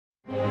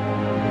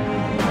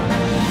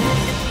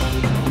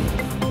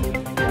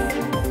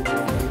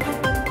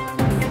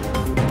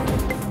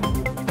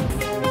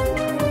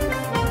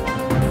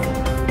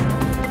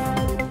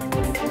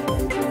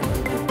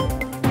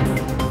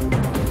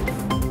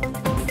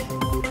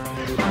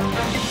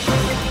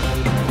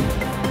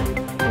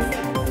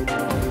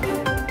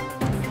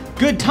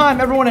Good time,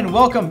 everyone, and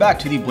welcome back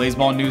to the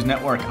Blaseball News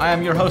Network. I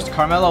am your host,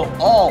 Carmelo,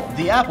 all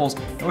the apples,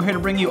 and we're here to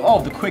bring you all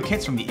of the quick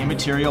hits from the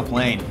immaterial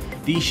plane.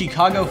 The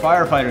Chicago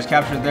Firefighters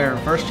captured their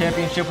first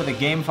championship with a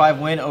Game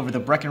 5 win over the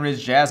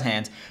Breckenridge Jazz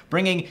Hands,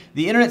 bringing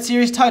the Internet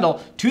Series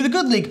title to the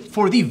Good League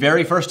for the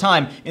very first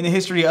time in the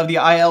history of the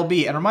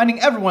ILB, and reminding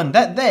everyone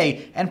that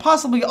they, and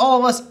possibly all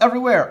of us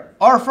everywhere,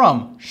 are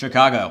from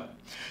Chicago.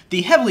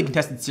 The heavily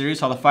contested series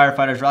saw the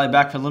Firefighters rally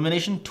back from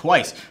elimination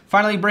twice,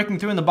 finally breaking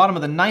through in the bottom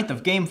of the ninth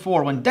of Game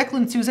 4 when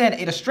Declan Suzanne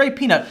ate a stray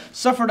peanut,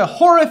 suffered a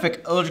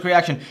horrific allergic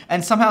reaction,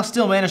 and somehow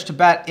still managed to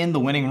bat in the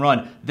winning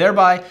run,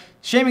 thereby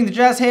shaming the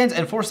Jazz Hands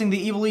and forcing the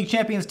Evil League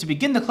champions to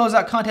begin the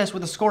closeout contest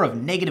with a score of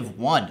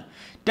 -1.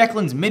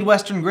 Declan's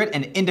Midwestern grit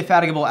and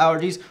indefatigable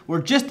allergies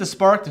were just the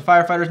spark the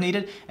Firefighters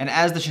needed, and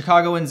as the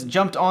Chicagoans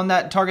jumped on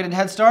that targeted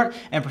head start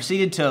and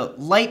proceeded to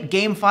light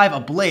Game 5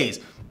 ablaze,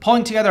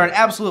 pulling together an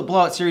absolute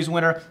blowout series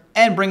winner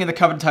and bringing the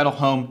coveted title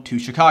home to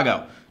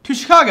Chicago. To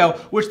Chicago,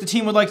 which the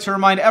team would like to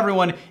remind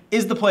everyone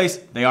is the place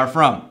they are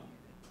from.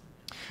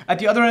 At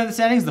the other end of the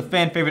standings, the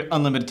fan favorite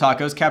Unlimited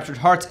Tacos captured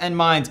hearts and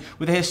minds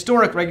with a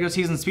historic regular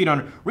season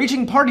speedrun,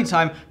 reaching party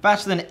time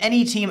faster than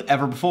any team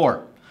ever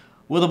before.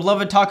 Will the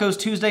beloved Tacos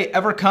Tuesday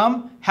ever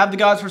come? Have the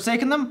gods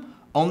forsaken them?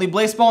 Only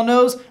Blaseball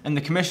knows, and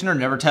the commissioner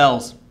never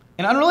tells.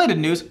 In unrelated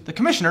news, the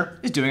commissioner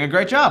is doing a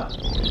great job.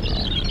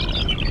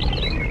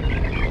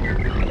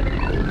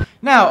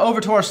 Now, over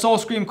to our Soul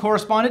Scream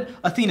correspondent,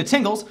 Athena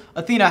Tingles.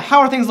 Athena,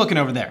 how are things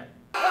looking over there?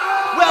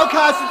 Well,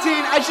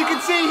 Constantine, as you can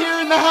see here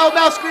in the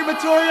Hellmouth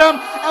Screamatorium,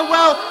 and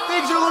well,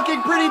 things are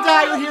looking pretty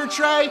dire here,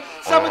 Trey.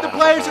 Some of the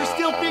players are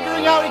still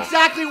figuring out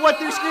exactly what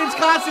their screams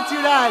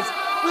constitute as.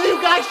 Will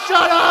you guys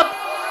shut up?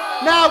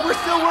 Now, we're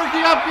still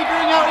working on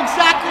figuring out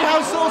exactly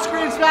how Soul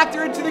Screams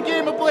factor into the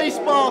game of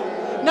Blaseball.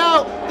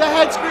 Now, the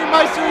head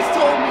Screammeister has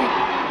told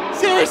me,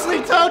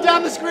 seriously, tone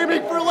down the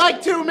screaming for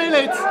like 2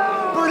 minutes.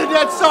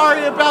 Bernadette's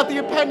sorry about the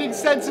impending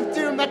sense of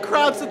doom that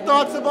crowds the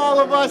thoughts of all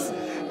of us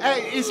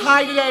is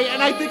high today,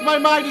 and I think my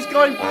mind is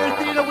going for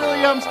Athena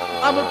Williams.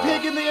 I'm a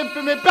pig in the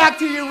infamous. Back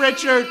to you,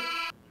 Richard.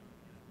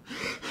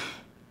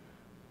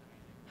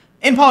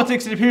 In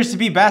politics, it appears to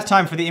be bath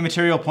time for the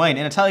immaterial plane.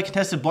 In a tightly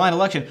contested blind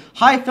election,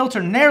 High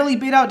Filter narrowly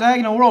beat out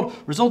Diagonal World,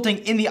 resulting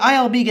in the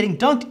ILB getting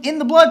dunked in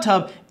the blood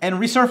tub and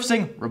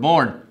resurfacing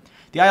reborn.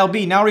 The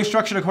ILB now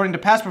restructured according to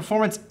past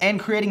performance and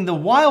creating the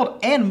Wild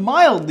and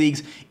Mild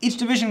leagues, each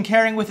division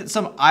carrying with it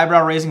some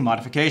eyebrow-raising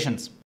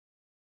modifications.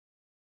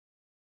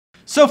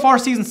 So far,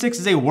 Season 6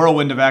 is a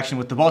whirlwind of action,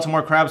 with the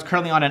Baltimore Crabs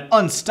currently on an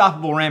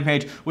unstoppable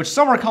rampage, which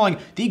some are calling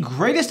the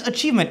greatest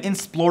achievement in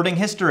sporting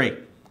history.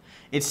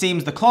 It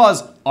seems the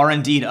claws are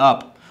indeed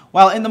up,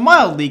 while in the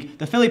Mild League,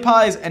 the Philly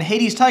Pies and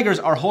Hades Tigers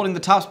are holding the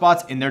top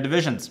spots in their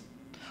divisions.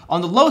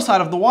 On the low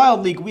side of the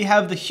Wild League, we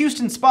have the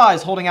Houston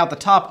Spies holding out the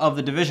top of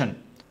the division.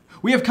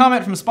 We have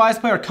comment from Spies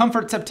player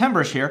Comfort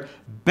Septemberish here.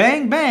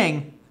 Bang,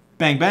 bang,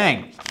 bang,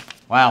 bang.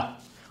 Wow.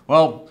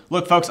 Well,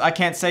 look, folks, I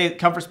can't say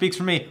Comfort speaks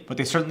for me, but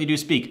they certainly do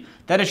speak.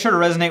 That is sure to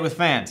resonate with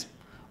fans.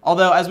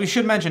 Although, as we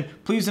should mention,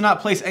 please do not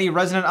place any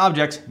resonant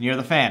objects near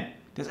the fan.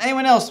 Does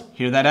anyone else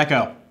hear that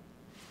echo?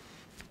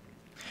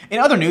 In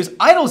other news,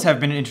 idols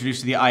have been introduced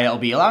to the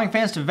ILB, allowing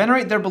fans to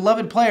venerate their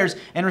beloved players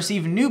and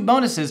receive new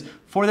bonuses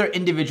for their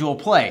individual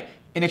play,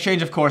 in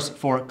exchange, of course,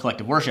 for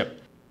collective worship.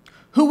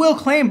 Who will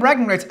claim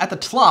bragging rights at the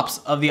tops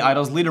of the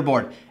Idols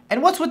leaderboard?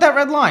 And what's with that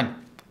red line?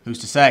 Who's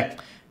to say?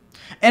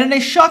 And in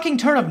a shocking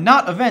turn of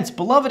not events,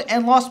 beloved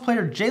and lost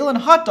player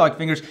Jalen Hotdog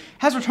Fingers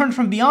has returned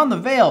from beyond the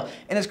veil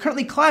and is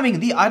currently climbing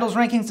the Idols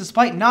rankings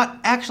despite not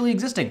actually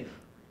existing.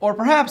 Or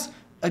perhaps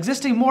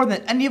existing more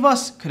than any of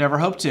us could ever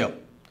hope to.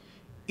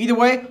 Either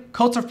way,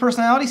 cults of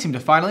personality seem to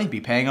finally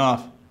be paying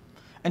off.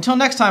 Until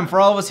next time,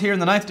 for all of us here in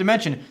the 9th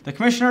dimension, the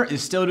Commissioner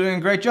is still doing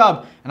a great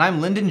job, and I'm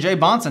Lyndon J.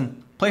 Bonson.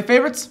 Play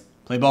favorites?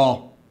 Play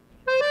ball.